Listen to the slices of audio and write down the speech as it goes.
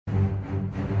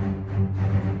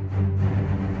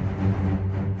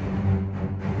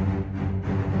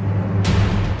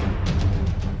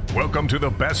Welcome to the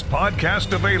best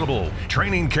podcast available,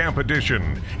 Training Camp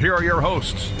Edition. Here are your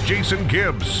hosts, Jason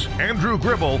Gibbs, Andrew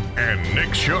Gribble, and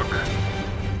Nick Shook.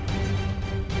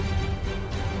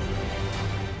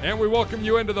 And we welcome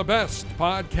you into the best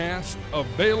podcast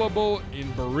available in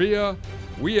Berea.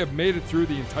 We have made it through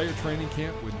the entire training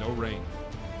camp with no rain,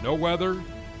 no weather.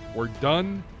 We're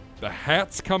done. The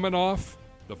hat's coming off.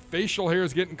 The facial hair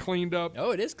is getting cleaned up.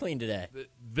 Oh, it is clean today.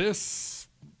 This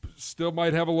still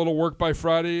might have a little work by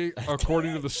Friday,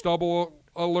 according to the stubble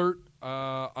alert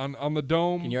on the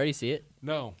dome. Can you already see it?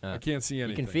 No, I can't see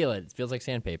anything. You can feel it. It feels like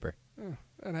sandpaper.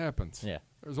 That happens. Yeah.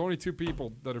 There's only two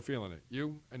people that are feeling it,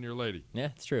 you and your lady. Yeah,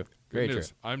 it's true. Good Very news.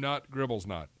 true. I'm not. Gribble's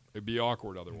not. It'd be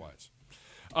awkward otherwise.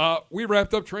 We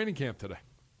wrapped up training camp today.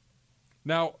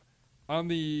 Now, on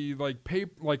the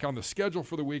on the schedule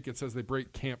for the week, it says they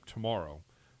break camp tomorrow,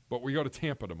 but we go to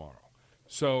Tampa tomorrow.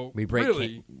 So We break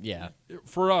really, camp. Yeah.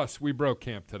 For us, we broke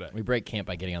camp today. We break camp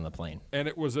by getting on the plane. And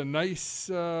it was a nice,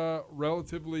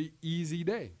 relatively easy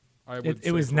day.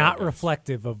 It was not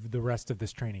reflective of the rest of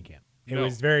this training camp. It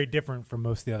was very different from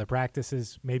most of the other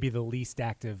practices, maybe the least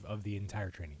active of the entire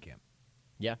training camp.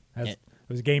 Yeah. It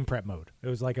was game prep mode. It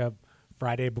was like a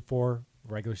Friday before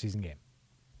regular season game.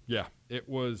 Yeah, it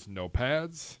was no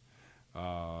pads,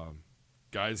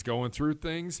 guys going through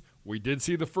things. We did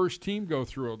see the first team go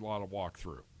through a lot of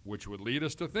walkthrough, which would lead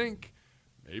us to think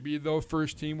maybe the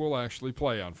first team will actually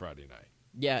play on Friday night.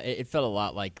 Yeah, it felt a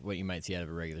lot like what you might see out of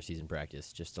a regular season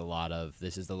practice. Just a lot of,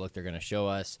 this is the look they're going to show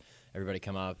us. Everybody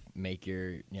come up, make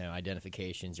your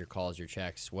identifications, your calls, your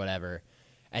checks, whatever,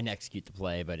 and execute the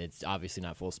play. But it's obviously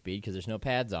not full speed because there's no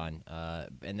pads on,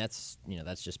 and that's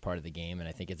just part of the game. And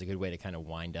I think it's a good way to kind of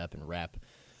wind down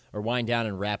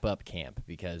and wrap up camp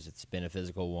because it's been a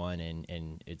physical one,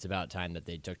 and it's about time that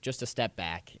they took just a step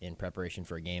back in preparation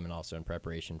for a game and also in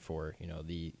preparation for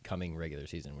the coming regular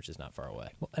season, which is not far away.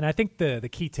 Well, and I think the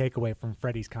key takeaway from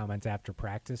Freddie's comments after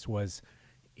practice was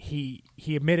he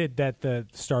admitted that the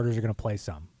starters are going to play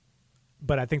some,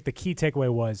 but I think the key takeaway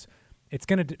was it's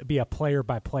going to be a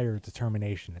player-by-player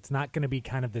determination. It's not going to be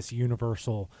kind of this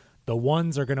universal, the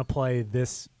ones are going to play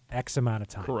this X amount of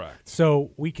time. Correct.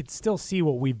 So we could still see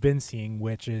what we've been seeing,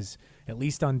 which is, at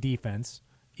least on defense,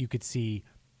 you could see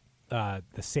the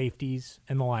safeties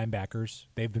and the linebackers.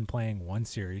 They've been playing one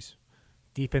series.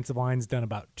 Defensive line's done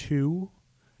about two.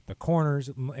 The corners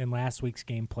in last week's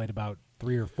game played about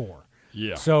 3 or 4.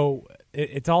 Yeah. So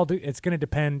it's going to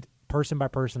depend person by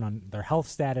person on their health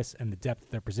status and the depth of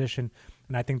their position,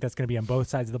 and I think that's going to be on both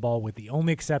sides of the ball, with the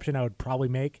only exception I would probably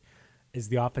make is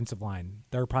the offensive line.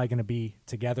 They're probably going to be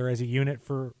together as a unit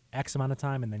for X amount of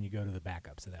time, and then you go to the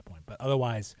backups at that point. But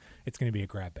otherwise, it's going to be a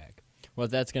grab bag. What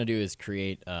that's going to do is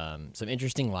create some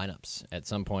interesting lineups. At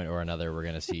some point or another, we're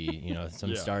going to see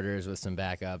some starters with some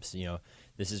backups.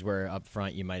 This is where up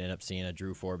front you might end up seeing a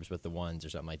Drew Forbes with the ones or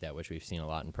something like that, which we've seen a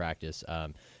lot in practice.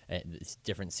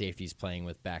 Different safeties playing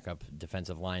with backup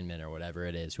defensive linemen or whatever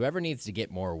it is. Whoever needs to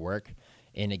get more work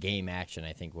in a game action,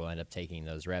 I think, will end up taking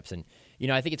those reps. And,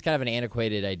 I think it's kind of an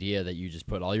antiquated idea that you just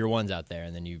put all your ones out there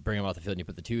and then you bring them off the field and you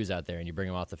put the twos out there and you bring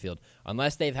them off the field.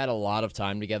 Unless they've had a lot of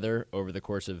time together over the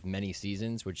course of many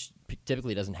seasons, which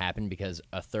typically doesn't happen because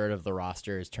a third of the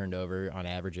roster is turned over on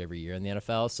average every year in the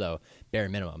NFL, so bare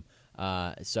minimum.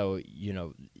 You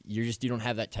don't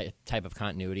have that type of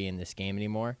continuity in this game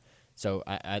anymore. So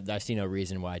I see no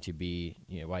reason why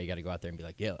why you got to go out there and be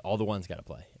like, yeah, all the ones got to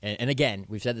play. And again,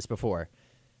 we've said this before,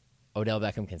 Odell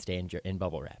Beckham can stay in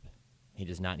bubble wrap. He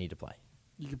does not need to play.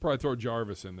 You could probably throw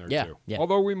Jarvis in there, too. Yeah.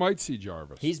 Although we might see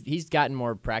Jarvis. He's gotten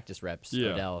more practice reps.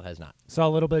 Yeah. Odell has not. Saw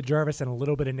a little bit of Jarvis and a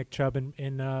little bit of Nick Chubb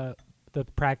in the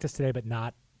practice today, but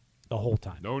not the whole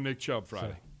time. No Nick Chubb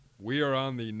Friday. We are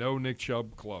on the No Nick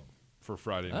Chubb Club for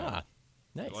Friday night.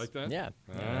 Nice. You like that? Yeah,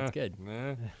 that's good.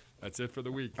 That's it for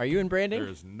the week. Are you in branding?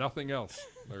 There is nothing else.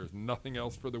 There is nothing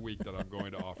else for the week that I'm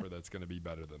going to offer that's going to be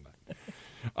better than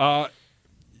that.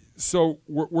 So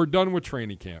we're done with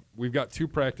training camp. We've got 2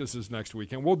 practices next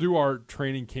week, and we'll do our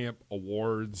training camp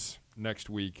awards next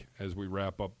week as we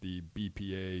wrap up the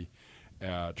BPA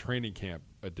training camp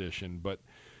edition. But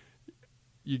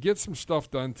you get some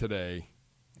stuff done today.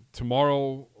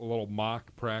 Tomorrow, a little mock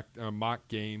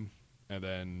game, and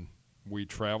then we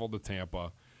travel to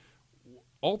Tampa.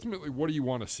 Ultimately, what do you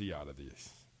want to see out of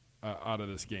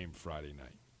this game Friday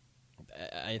night?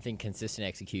 I think consistent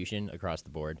execution across the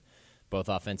board, both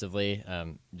offensively.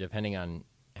 Depending on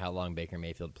how long Baker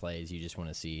Mayfield plays, you just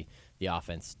want to see the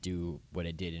offense do what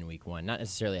it did in Week 1. Not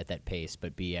necessarily at that pace,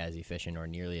 but be as efficient or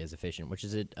nearly as efficient, which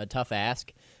is a tough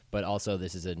ask. But also,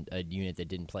 this is a unit that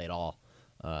didn't play at all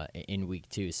in week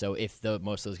 2. So if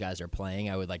most of those guys are playing,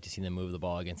 I would like to see them move the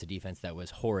ball against a defense that was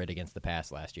horrid against the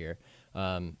pass last year.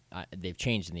 They've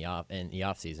changed in the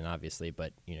offseason, obviously,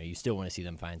 but you still want to see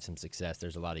them find some success.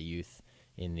 There's a lot of youth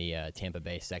in the Tampa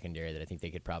Bay secondary that I think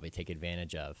they could probably take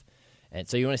advantage of. And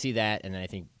so you want to see that, and then I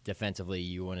think defensively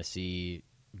you want to see,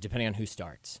 depending on who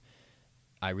starts,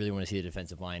 I really want to see the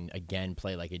defensive line again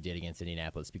play like it did against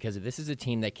Indianapolis, because if this is a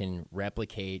team that can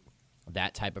replicate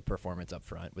that type of performance up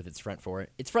front with its front four,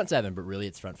 it's front seven, but really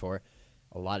it's front four,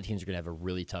 a lot of teams are going to have a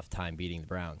really tough time beating the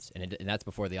Browns, and that's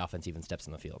before the offense even steps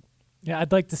on the field. Yeah,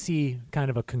 I'd like to see kind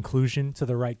of a conclusion to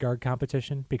the right guard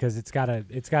competition, because it's got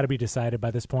to be decided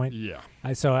by this point. Yeah.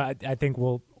 So I think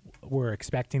we're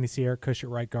expecting to see Eric Kush at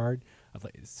right guard. I'd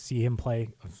like to see him play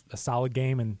a solid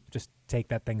game and just take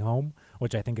that thing home,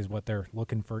 which I think is what they're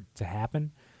looking for to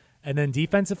happen. And then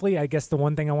defensively, I guess the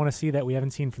one thing I want to see that we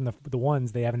haven't seen from the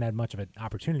ones, they haven't had much of an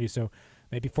opportunity. So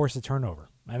maybe force a turnover.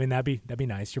 I mean, that'd be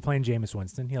nice. You're playing Jameis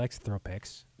Winston. He likes to throw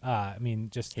picks.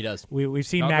 He does. We've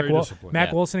seen Mac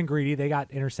Wilson and Greedy. They got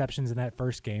interceptions in that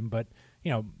first game, but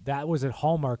that was a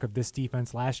hallmark of this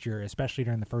defense last year, especially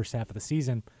during the first half of the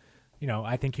season.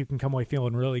 I think you can come away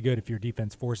feeling really good if your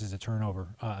defense forces a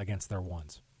turnover against their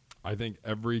ones. I think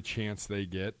every chance they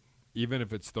get, even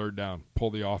if it's third down,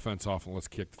 pull the offense off and let's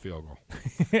kick the field goal.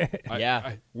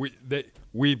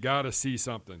 We've got to see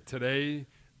something. Today,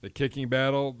 the kicking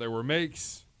battle, there were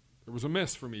makes. There was a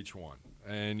miss from each one.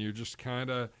 And you just kind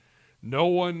of – no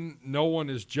one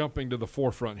is jumping to the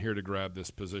forefront here to grab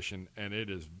this position, and it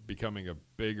is becoming a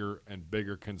bigger and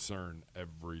bigger concern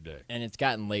every day. And it's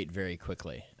gotten late very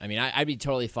quickly. I mean, I'd be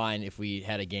totally fine if we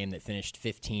had a game that finished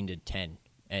 15-10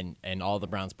 and all the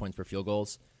Browns' points were field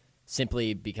goals,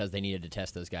 simply because they needed to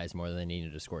test those guys more than they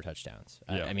needed to score touchdowns.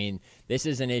 Yeah. I mean, this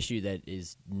is an issue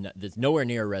that's nowhere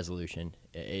near a resolution.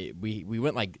 We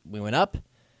went up,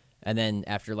 and then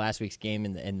after last week's game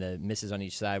and the misses on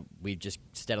each side, we've just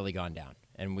steadily gone down.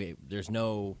 And there's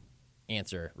no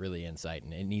answer really in sight,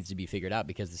 and it needs to be figured out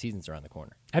because the season's around the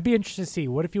corner. I'd be interested to see,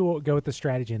 what if you go with the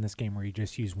strategy in this game where you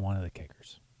just use one of the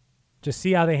kickers? Just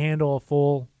see how they handle a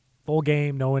full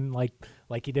game, knowing like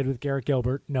you did with Garrett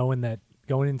Gilbert, knowing that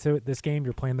going into this game,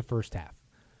 you're playing the first half.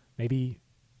 Maybe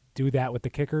do that with the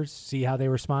kickers, see how they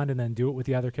respond, and then do it with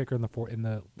the other kicker in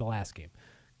the last game.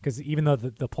 Because even though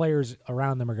the players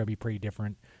around them are going to be pretty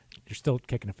different, you're still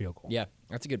kicking a field goal. Yeah,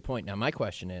 that's a good point. Now, my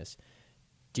question is,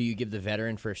 do you give the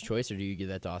veteran first choice, or do you give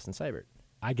that to Austin Seibert?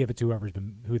 I give it to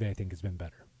who they think has been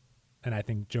better. And I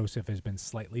think Joseph has been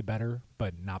slightly better,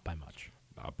 but not by much.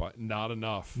 Not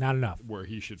enough. Not enough. Where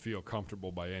he should feel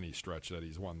comfortable by any stretch that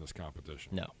he's won this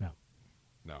competition. No,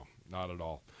 not at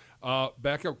all.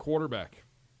 Backup quarterback.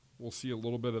 We'll see a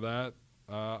little bit of that,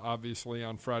 obviously,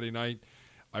 on Friday night.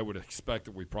 I would expect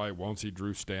that we probably won't see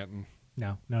Drew Stanton.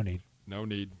 No need. No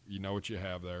need. You know what you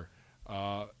have there.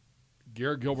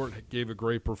 Garrett Gilbert gave a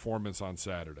great performance on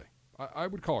Saturday. I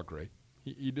would call it great.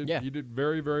 He did. Yeah. He did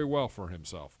very, very well for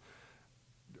himself.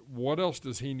 What else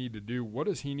does he need to do? What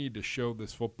does he need to show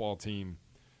this football team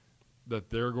that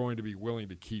they're going to be willing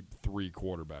to keep 3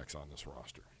 quarterbacks on this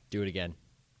roster? Do it again.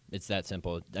 It's that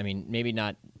simple. I mean, maybe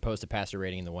not post a passer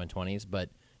rating in the 120s, but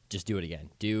just do it again.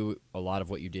 Do a lot of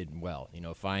what you did well.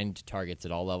 Find targets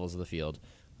at all levels of the field,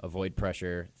 avoid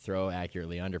pressure, throw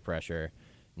accurately under pressure,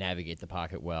 navigate the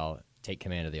pocket well, take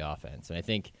command of the offense. And I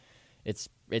think it's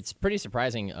pretty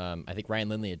surprising. I think Ryan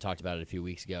Lindley had talked about it a few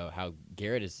weeks ago, how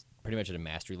Garrett is pretty much at a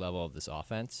mastery level of this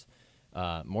offense.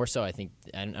 More so, I think,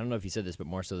 I don't know if you said this, but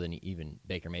more so than even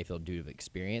Baker Mayfield due to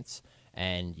experience.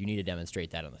 And you need to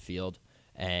demonstrate that on the field.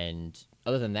 And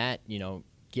other than that,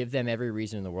 give them every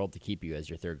reason in the world to keep you as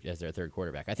their third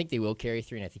quarterback. I think they will carry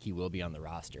 3, and I think he will be on the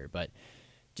roster. But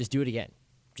just do it again.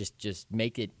 Just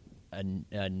make it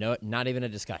not even a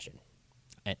discussion.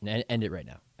 And end it right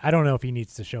now. I don't know if he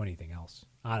needs to show anything else,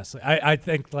 honestly. I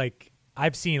think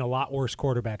I've seen a lot worse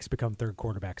quarterbacks become third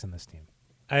quarterbacks in this team.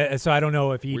 So I don't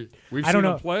know if he. We've I don't seen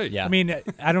know. him play. Yeah. I mean,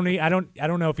 I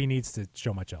don't know if he needs to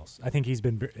show much else. I think he's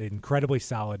been incredibly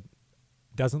solid.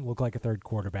 Doesn't look like a third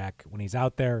quarterback when he's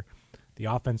out there. The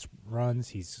offense runs.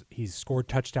 He's scored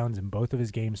touchdowns in both of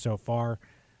his games so far.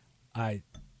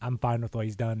 I'm fine with what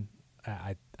he's done.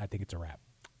 I think it's a wrap.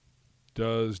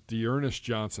 Does Dearness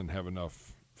Johnson have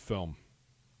enough film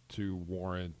to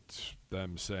warrant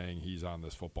them saying he's on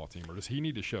this football team, or does he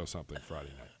need to show something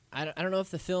Friday night? I don't know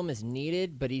if the film is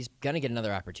needed, but he's going to get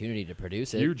another opportunity to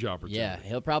produce it. Huge opportunity. Yeah,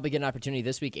 he'll probably get an opportunity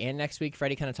this week and next week.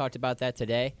 Freddie kind of talked about that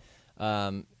today.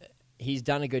 He's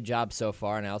done a good job so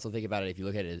far, and I also think about it if you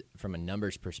look at it from a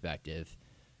numbers perspective.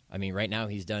 I mean, right now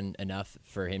he's done enough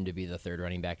for him to be the third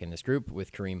running back in this group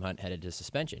with Kareem Hunt headed to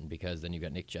suspension, because then you've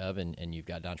got Nick Chubb and you've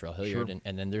got Dontrell Hilliard,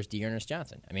 and then there's Dearness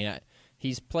Johnson. I mean,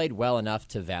 he's played well enough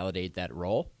to validate that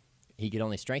role. He could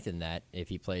only strengthen that if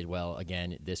he played well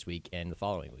again this week and the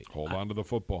following week. Hold on to the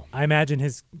football. I imagine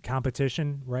his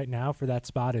competition right now for that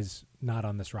spot is not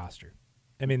on this roster.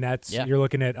 I mean, you're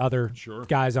looking at other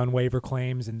guys on waiver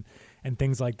claims and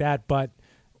things like that, but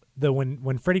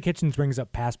when Freddie Kitchens brings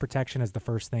up pass protection as the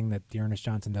first thing that Dearness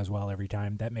Johnson does well every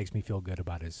time, that makes me feel good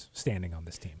about his standing on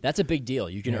this team. That's a big deal.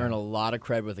 You can earn a lot of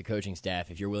cred with the coaching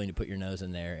staff if you're willing to put your nose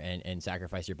in there and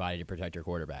sacrifice your body to protect your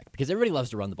quarterback. Because everybody loves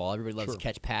to run the ball. Everybody loves to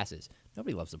catch passes.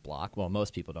 Nobody loves to block. Well,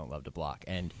 most people don't love to block.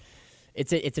 And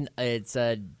it's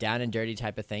a down and dirty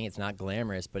type of thing. It's not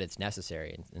glamorous, but it's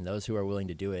necessary. And those who are willing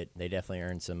to do it, they definitely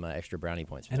earn some extra brownie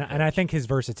points. And I think his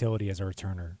versatility as a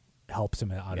returner helps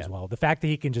him out as well. The fact that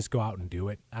he can just go out and do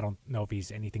it, I don't know if he's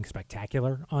anything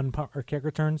spectacular on punt or kick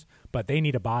returns, but they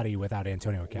need a body without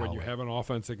Antonio Callaway. When you have an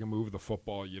offense that can move the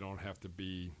football, you don't have to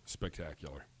be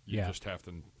spectacular. You just have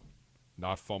to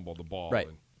not fumble the ball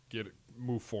and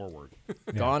move forward.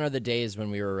 Gone are the days when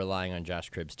we were relying on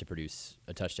Josh Cribbs to produce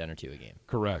a touchdown or two a game.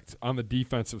 Correct. On the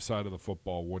defensive side of the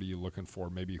football, what are you looking for?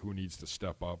 Maybe who needs to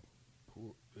step up?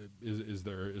 Is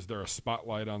there a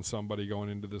spotlight on somebody going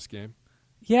into this game?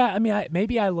 Yeah, I mean,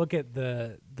 maybe I look at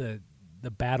the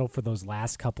battle for those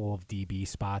last couple of DB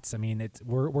spots. I mean,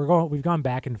 we've gone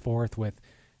back and forth with,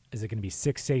 is it going to be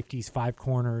 6 safeties, 5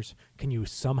 corners? Can you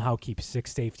somehow keep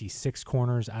 6 safeties, 6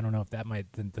 corners? I don't know if that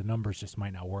the numbers just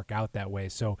might not work out that way.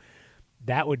 So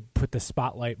that would put the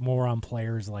spotlight more on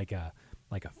players like a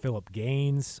Phillip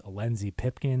Gaines, a Lindsey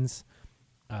Pipkins,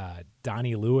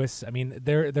 Donnie Lewis. I mean,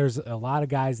 there's a lot of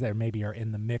guys that maybe are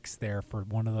in the mix there for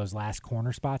one of those last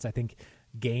corner spots. I think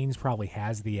Gaines probably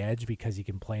has the edge because he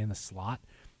can play in the slot.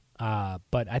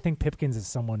 But I think Pipkins is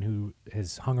someone who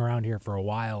has hung around here for a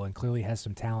while and clearly has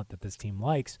some talent that this team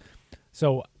likes.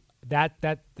 So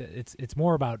it's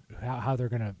more about how they're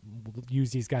going to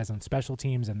use these guys on special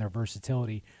teams and their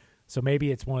versatility. So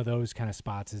maybe it's one of those kind of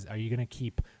spots. Are you going to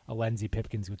keep a Lindsey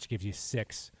Pipkins, which gives you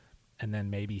 6, and then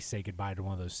maybe say goodbye to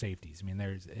one of those safeties? I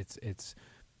mean,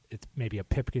 it's maybe a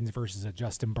Pipkins versus a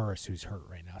Justin Burris who's hurt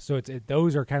right now. So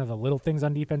those are kind of the little things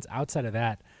on defense. Outside of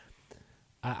that,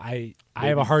 I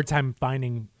have a hard time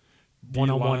finding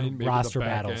one-on-one roster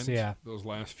battles. Yeah, those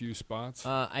last few spots.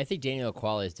 I think Daniel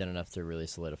Aquale has done enough to really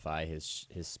solidify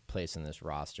his place in this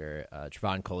roster.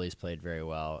 Trevon Coley's played very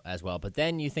well as well. But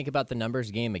then you think about the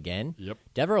numbers game again. Yep.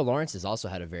 Devereaux Lawrence has also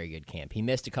had a very good camp. He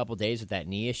missed a couple days with that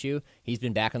knee issue. He's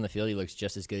been back on the field. He looks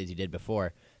just as good as he did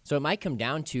before. So it might come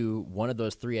down to one of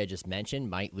those 3 I just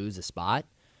mentioned might lose a spot.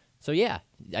 So, yeah,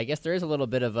 I guess there is a little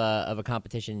bit of a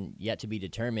competition yet to be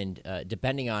determined,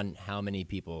 depending on how many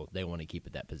people they want to keep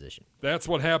at that position. That's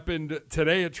what happened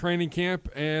today at training camp,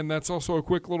 and that's also a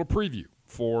quick little preview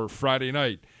for Friday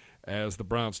night as the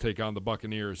Browns take on the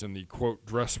Buccaneers in the, quote,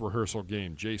 dress rehearsal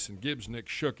game. Jason Gibbs, Nick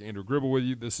Shook, Andrew Gribble with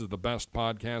you. This is the best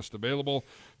podcast available.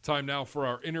 Time now for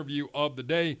our interview of the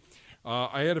day.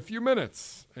 I had a few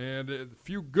minutes, and a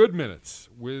few good minutes,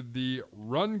 with the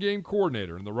run game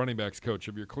coordinator and the running backs coach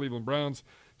of your Cleveland Browns,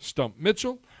 Stump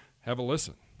Mitchell. Have a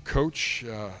listen. Coach,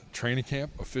 training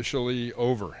camp officially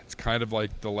over. It's kind of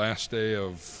like the last day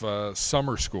of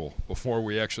summer school before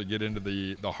we actually get into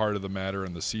the heart of the matter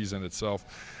and the season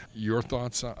itself. Your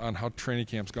thoughts on how training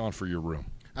camp's gone for your room?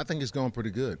 I think it's going pretty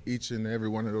good. Each and every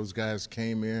one of those guys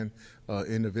came in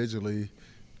individually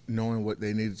knowing what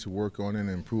they needed to work on and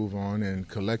improve on, and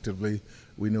collectively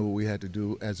we knew what we had to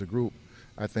do as a group.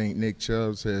 I think Nick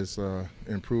Chubb has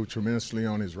improved tremendously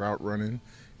on his route running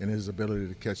and his ability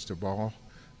to catch the ball.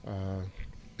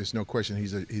 There's no question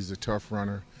he's a tough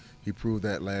runner. He proved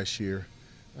that last year.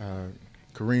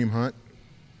 Kareem Hunt,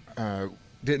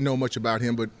 didn't know much about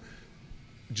him, but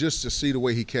just to see the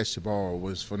way he catch the ball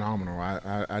was phenomenal.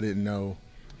 I didn't know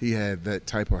he had that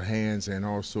type of hands and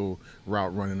also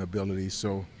route running ability.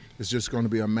 So it's just going to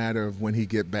be a matter of when he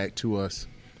get back to us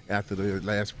after the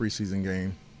last preseason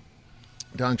game.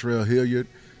 Dontrell Hilliard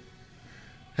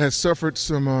has suffered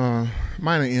some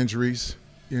minor injuries.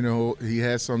 You know, he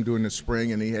had some during the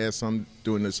spring and he had some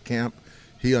during this camp.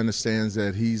 He understands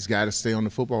that he's got to stay on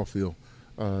the football field.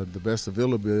 The best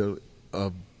ability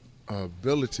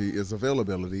is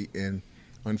availability, and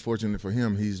unfortunately for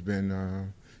him, he's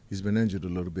been injured a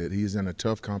little bit. He's in a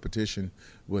tough competition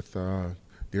with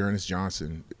Dearness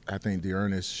Johnson. I think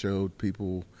Dearness showed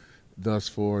people thus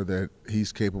far that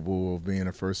he's capable of being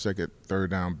a first, second,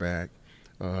 third down back,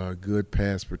 good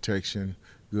pass protection,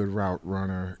 good route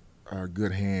runner,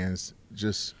 good hands,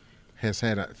 just has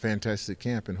had a fantastic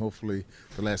camp, and hopefully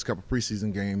the last couple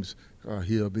preseason games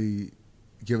he'll be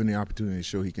given the opportunity to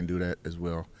show he can do that as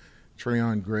well.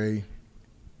 Trayon Gray,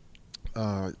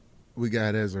 we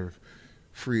got as a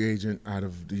free agent out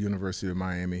of the University of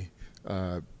Miami.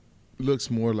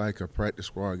 Looks more like a practice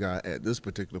squad guy at this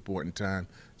particular point in time,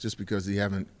 just because he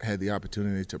haven't had the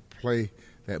opportunity to play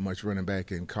that much running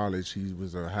back in college. He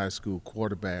was a high school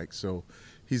quarterback, so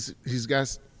he's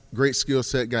got great skill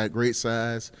set, got great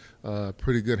size,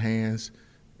 pretty good hands,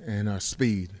 and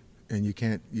speed. And you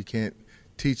can't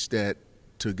teach that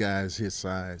to guys his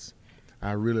size.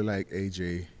 I really like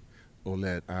A.J.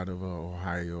 Ouellette out of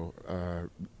Ohio.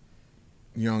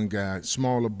 Young guy,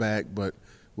 smaller back, but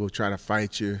will try to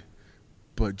fight you,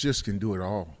 but just can do it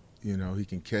all. You know, he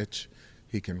can catch,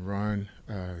 he can run.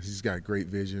 He's got great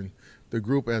vision. The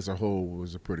group as a whole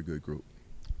was a pretty good group.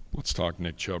 Let's talk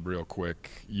Nick Chubb real quick.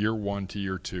 Year 1 to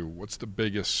year 2, what's the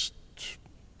biggest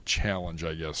challenge,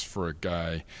 I guess, for a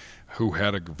guy who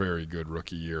had a very good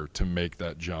rookie year to make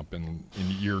that jump in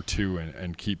year 2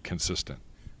 and keep consistent?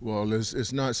 Well,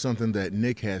 it's not something that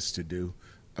Nick has to do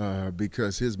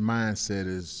because his mindset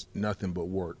is nothing but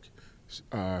work.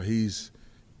 He's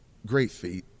great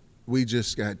feet. We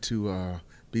just got to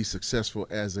be successful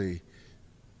as a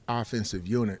offensive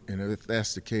unit, and if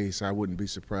that's the case, I wouldn't be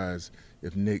surprised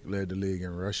if Nick led the league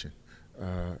in rushing.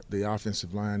 The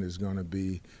offensive line is going to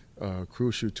be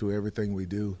crucial to everything we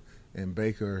do, and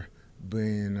Baker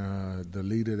being the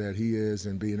leader that he is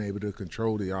and being able to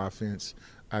control the offense,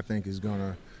 I think is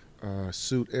going to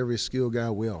suit every skill guy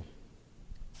well.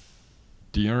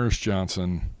 Dearness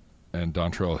Johnson and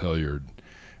Dontrell Hilliard,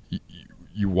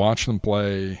 you watch them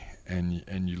play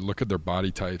and you look at their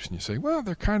body types and you say, well,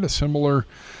 they're kind of similar.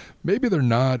 Maybe they're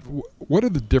not. What are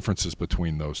the differences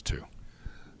between those two?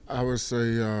 I would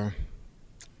say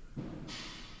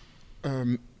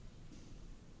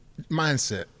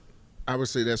mindset. I would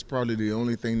say that's probably the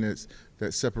only thing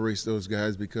that separates those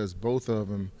guys, because both of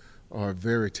them are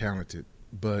very talented,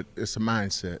 but it's a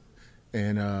mindset.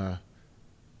 And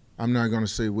I'm not going to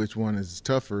say which one is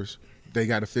tougher. They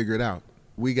got to figure it out.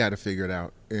 We got to figure it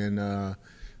out. And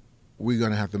we're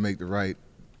going to have to make the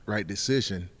right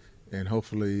decision, and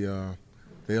hopefully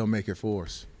they'll make it for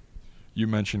us. You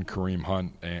mentioned Kareem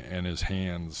Hunt and his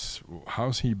hands.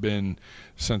 How's he been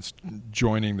since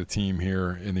joining the team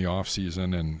here in the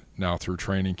offseason and now through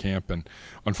training camp? And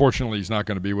unfortunately, he's not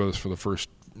going to be with us for the first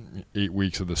 8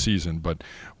 weeks of the season. But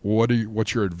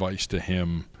what's your advice to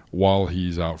him while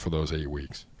he's out for those 8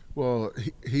 weeks? Well,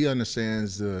 he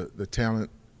understands the talent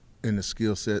and the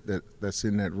skill set that's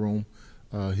in that room.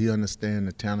 He understands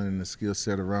the talent and the skill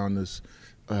set around this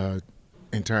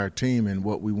entire team and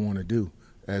what we want to do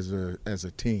as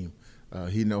a team.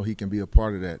 He know he can be a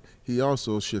part of that. He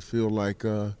also should feel like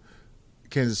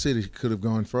Kansas City could have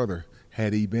gone further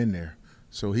had he been there.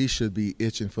 So he should be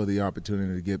itching for the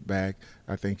opportunity to get back.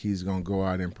 I think he's going to go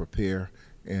out and prepare,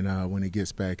 and when he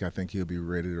gets back, I think he'll be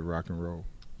ready to rock and roll.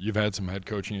 You've had some head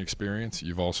coaching experience.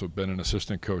 You've also been an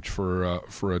assistant coach for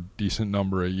a decent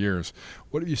number of years.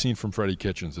 What have you seen from Freddie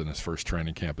Kitchens in his first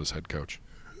training camp as head coach?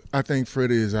 I think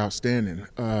Freddie is outstanding.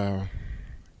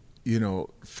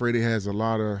 Freddie has a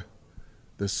lot of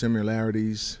the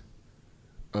similarities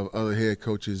of other head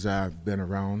coaches I've been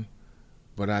around,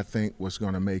 but I think what's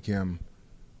going to make him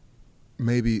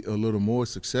maybe a little more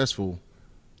successful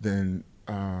than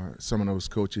some of those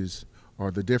coaches are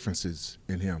the differences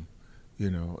in him. I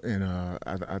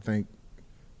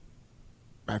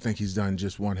think he's done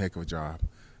just one heck of a job,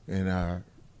 and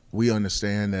we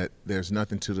understand that there's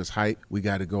nothing to this hype. We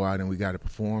got to go out and we got to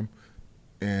perform,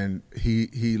 and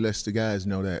he lets the guys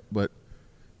know that. But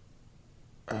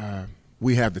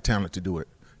we have the talent to do it.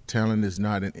 Talent is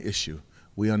not an issue.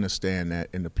 We understand that,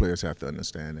 and the players have to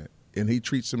understand that. And he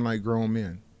treats them like grown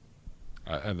men.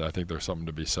 And I think there's something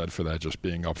to be said for that, just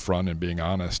being upfront and being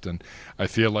honest. And I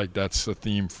feel like that's the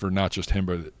theme for not just him,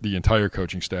 but the entire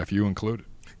coaching staff, you included.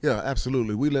 Yeah,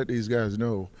 absolutely. We let these guys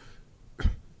know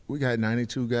we got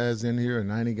 92 guys in here and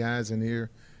 90 guys in here,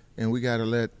 and we got to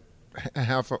let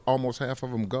almost half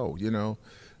of them go,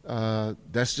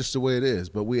 That's just the way it is.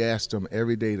 But we ask them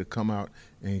every day to come out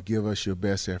and give us your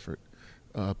best effort.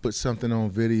 Put something on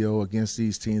video against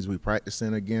these teams we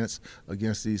practicing against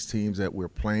these teams that we're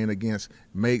playing against.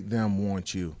 Make them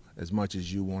want you as much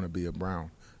as you want to be a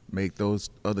Brown. Make those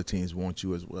other teams want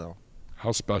you as well.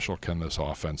 How special can this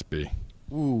offense be?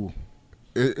 Ooh,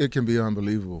 it can be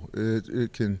unbelievable.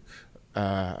 It can.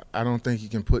 I don't think you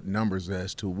can put numbers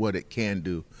as to what it can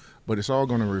do, but it's all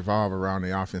going to revolve around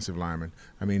the offensive linemen.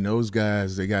 I mean, those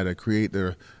guys, they got to create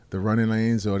the running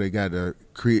lanes, or they got to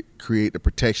create the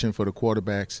protection for the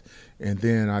quarterbacks. And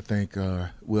then I think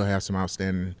we'll have some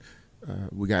outstanding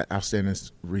we got outstanding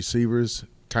receivers,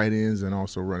 tight ends, and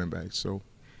also running backs. So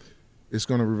it's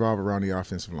going to revolve around the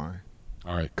offensive line.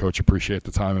 All right, Coach, appreciate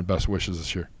the time and best wishes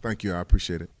this year. Thank you. I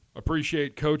appreciate it.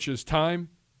 Appreciate Coach's time.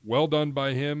 Well done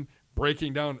by him,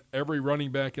 breaking down every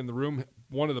running back in the room.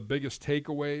 One of the biggest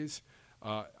takeaways,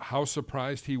 how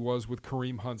surprised he was with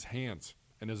Kareem Hunt's hands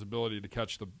and his ability to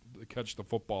catch the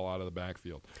football out of the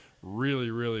backfield. Really,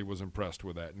 really was impressed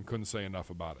with that and couldn't say enough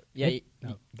about it. Yeah,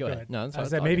 go ahead. No, I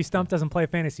said maybe Stump doesn't play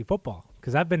fantasy football,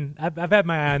 because I've had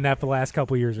my eye on that for the last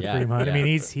couple of years with Kareem Hunt. Yeah. I mean,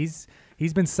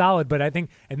 he's been solid, but I think,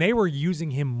 and they were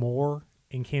using him more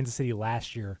in Kansas City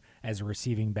last year as a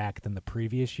receiving back than the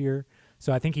previous year.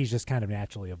 So I think he's just kind of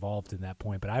naturally evolved in that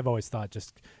point. But I've always thought,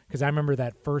 just because I remember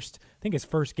I think his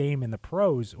first game in the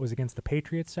pros was against the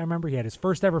Patriots. I remember he had his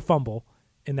first ever fumble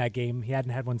in that game. He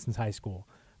hadn't had one since high school.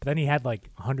 But then he had like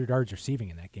 100 yards receiving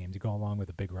in that game to go along with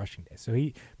a big rushing day. So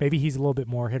maybe he's a little bit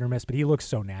more hit or miss, but he looks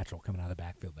so natural coming out of the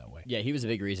backfield that way. Yeah, he was a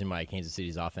big reason why Kansas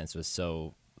City's offense was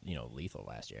so lethal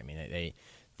last year. I mean,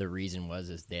 the reason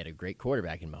is they had a great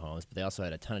quarterback in Mahomes, but they also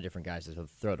had a ton of different guys to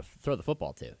throw the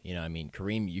football to. I mean,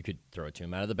 Kareem, you could throw it to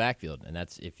him out of the backfield, and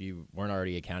that's if you weren't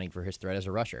already accounting for his threat as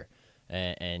a rusher.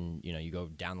 And you go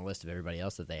down the list of everybody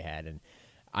else that they had. And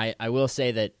I will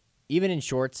say that even in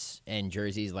shorts and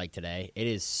jerseys like today, it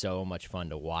is so much fun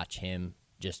to watch him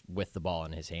just with the ball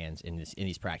in his hands in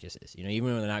these practices. Even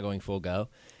when they're not going full go.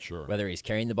 Sure. Whether he's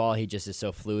carrying the ball, he just is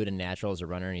so fluid and natural as a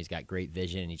runner, and he's got great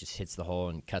vision, and he just hits the hole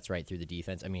and cuts right through the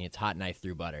defense. I mean, it's hot knife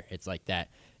through butter. It's like that.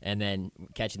 And then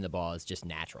catching the ball is just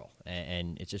natural,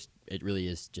 and it really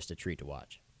is just a treat to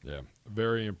watch. Yeah,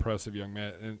 very impressive young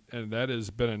man, and that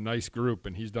has been a nice group,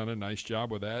 and he's done a nice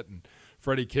job with that. And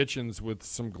Freddie Kitchens with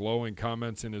some glowing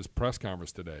comments in his press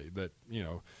conference today that,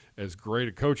 as great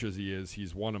a coach as he is,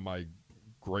 he's one of my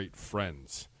great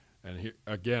friends. And he,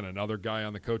 again, another guy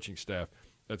on the coaching staff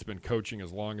that's been coaching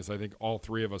as long as I think all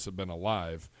three of us have been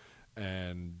alive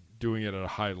and doing it at a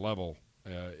high level,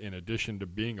 in addition to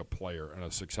being a player and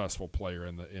a successful player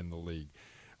in the league.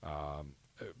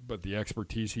 But the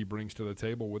expertise he brings to the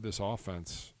table with this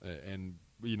offense, and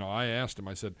I asked him,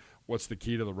 I said, what's the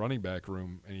key to the running back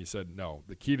room? And he said, no,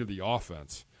 the key to the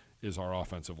offense is our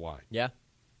offensive line. Yeah.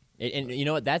 And you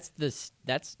know what? That's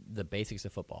the basics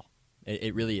of football.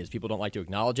 It really is. People don't like to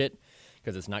acknowledge it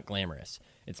because it's not glamorous.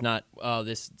 It's not,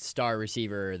 this star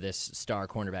receiver, this star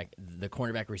cornerback, the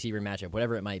cornerback-receiver matchup,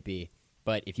 whatever it might be.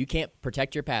 But if you can't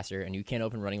protect your passer and you can't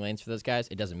open running lanes for those guys,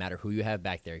 it doesn't matter who you have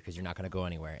back there because you're not going to go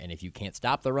anywhere. And if you can't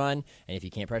stop the run and if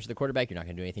you can't pressure the quarterback, you're not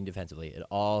going to do anything defensively. It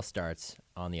all starts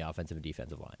on the offensive and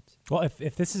defensive lines. Well,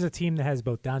 if this is a team that has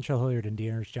both Dontrell Hilliard and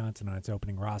Dearness Johnson on its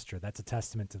opening roster, that's a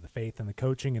testament to the faith and the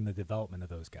coaching and the development of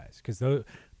those guys. Because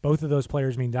both of those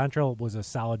players, Dontrell was a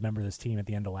solid member of this team at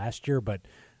the end of last year, but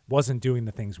wasn't doing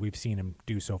the things we've seen him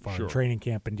do so far in training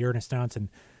camp. And Dearness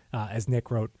Johnson, as Nick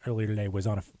wrote earlier today, was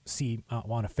on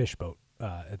a fish boat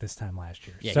at this time last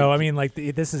year. Yeah, so,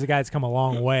 this is a guy that's come a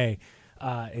long way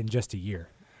in just a year.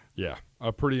 Yeah,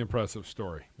 a pretty impressive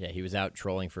story. Yeah, he was out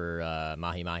trolling for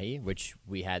Mahi Mahi, which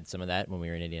we had some of that when we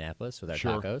were in Indianapolis with our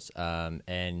tacos.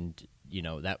 And,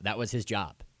 that was his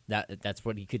job. That's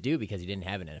what he could do because he didn't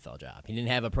have an NFL job. He didn't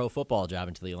have a pro football job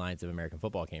until the Alliance of American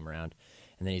Football came around.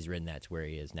 And then he's ridden that to where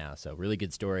he is now. So really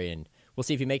good story, and we'll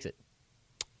see if he makes it.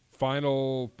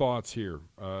 Final thoughts here.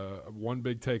 One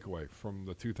big takeaway from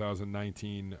the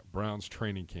 2019 Browns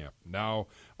training camp, now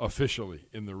officially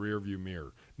in the rearview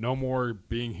mirror. No more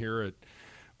being here at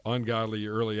ungodly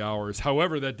early hours.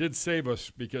 However, that did save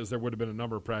us because there would have been a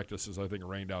number of practices, I think,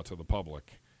 rained out to the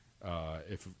public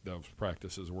if those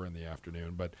practices were in the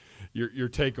afternoon. But your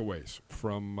takeaways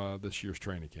from this year's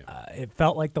training camp. It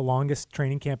felt like the longest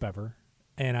training camp ever,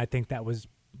 and I think that was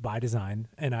by design,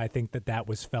 and I think that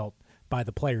was felt by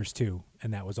the players too,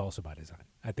 and that was also by design.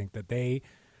 I think that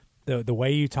the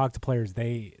way you talk to players,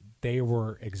 they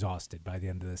were exhausted by the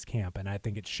end of this camp, and I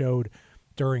think it showed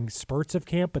during spurts of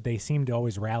camp, but they seemed to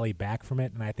always rally back from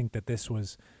it, and I think that this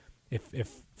was,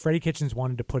 if Freddie Kitchens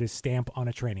wanted to put his stamp on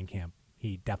a training camp,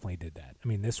 he definitely did that.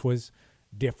 This was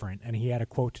different, and he had a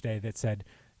quote today that said,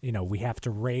 we have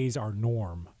to raise our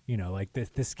norm,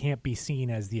 this can't be seen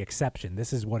as the exception.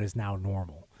 This is what is now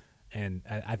normal. And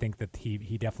I think that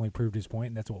he definitely proved his point,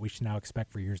 and that's what we should now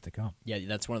expect for years to come. Yeah,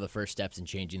 that's one of the first steps in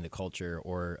changing the culture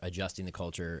or adjusting the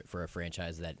culture for a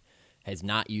franchise that is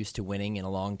not used to winning in a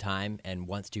long time and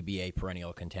wants to be a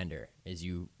perennial contender as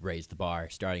you raise the bar,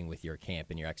 starting with your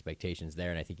camp and your expectations there.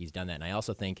 And I think he's done that. And I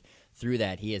also think through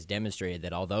that, he has demonstrated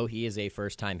that although he is a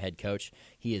first-time head coach,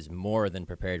 he is more than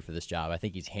prepared for this job. I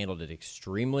think he's handled it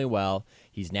extremely well.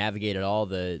 He's navigated all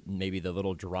maybe the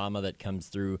little drama that comes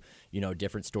through,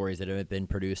 different stories that have been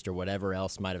produced or whatever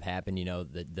else might have happened,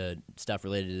 the stuff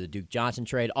related to the Duke Johnson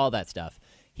trade, all that stuff.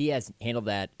 He has handled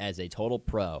that as a total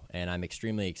pro, and I'm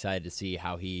extremely excited to see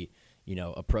how he,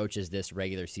 approaches this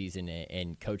regular season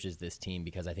and coaches this team,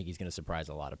 because I think he's going to surprise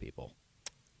a lot of people.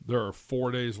 There are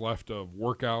 4 days left of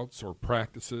workouts or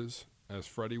practices, as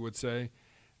Freddie would say,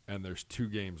 and there's 2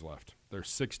 games left. There's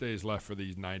 6 days left for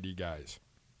these 90 guys,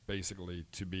 basically,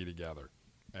 to be together,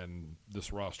 and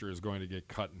this roster is going to get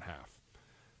cut in half.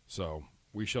 So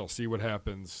we shall see what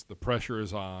happens. The pressure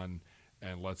is on,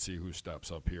 and let's see who steps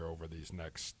up here over these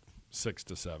next 6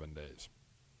 to 7 days.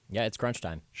 Yeah, it's crunch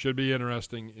time. Should be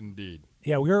interesting indeed.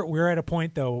 Yeah, we're at a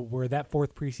point, though, where that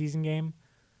 4th preseason game,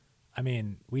 I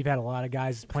mean, we've had a lot of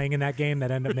guys playing in that game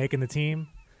that end up making the team.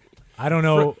 I don't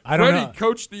know. Freddie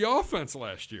coached the offense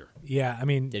last year. Yeah, I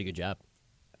mean. Did a good job.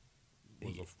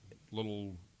 Was a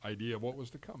little idea of what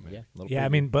was to come, man. Yeah, I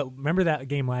mean, but remember that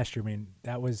game last year? I mean,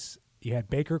 that was – you had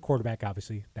Baker quarterback,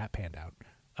 obviously. That panned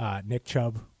out. Nick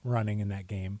Chubb running in that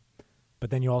game. But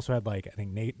then you also had, I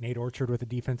think Nate Orchard with a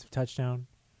defensive touchdown.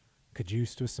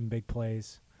 Cajuste with some big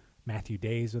plays. Matthew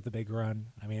Days with a big run.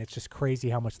 I mean, it's just crazy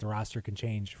how much the roster can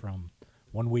change from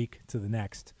one week to the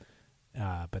next.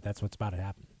 But that's what's about to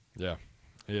happen. Yeah.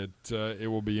 It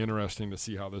will be interesting to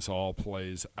see how this all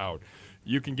plays out.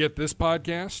 You can get this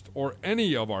podcast or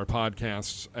any of our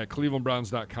podcasts at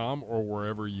clevelandbrowns.com or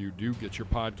wherever you do get your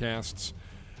podcasts.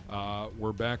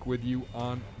 We're back with you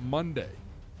on Monday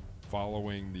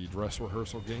following the dress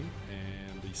rehearsal game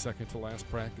and the second-to-last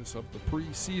practice of the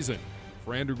preseason.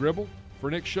 For Andrew Gribble,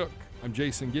 for Nick Shook, I'm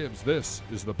Jason Gibbs. This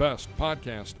is the best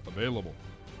podcast available.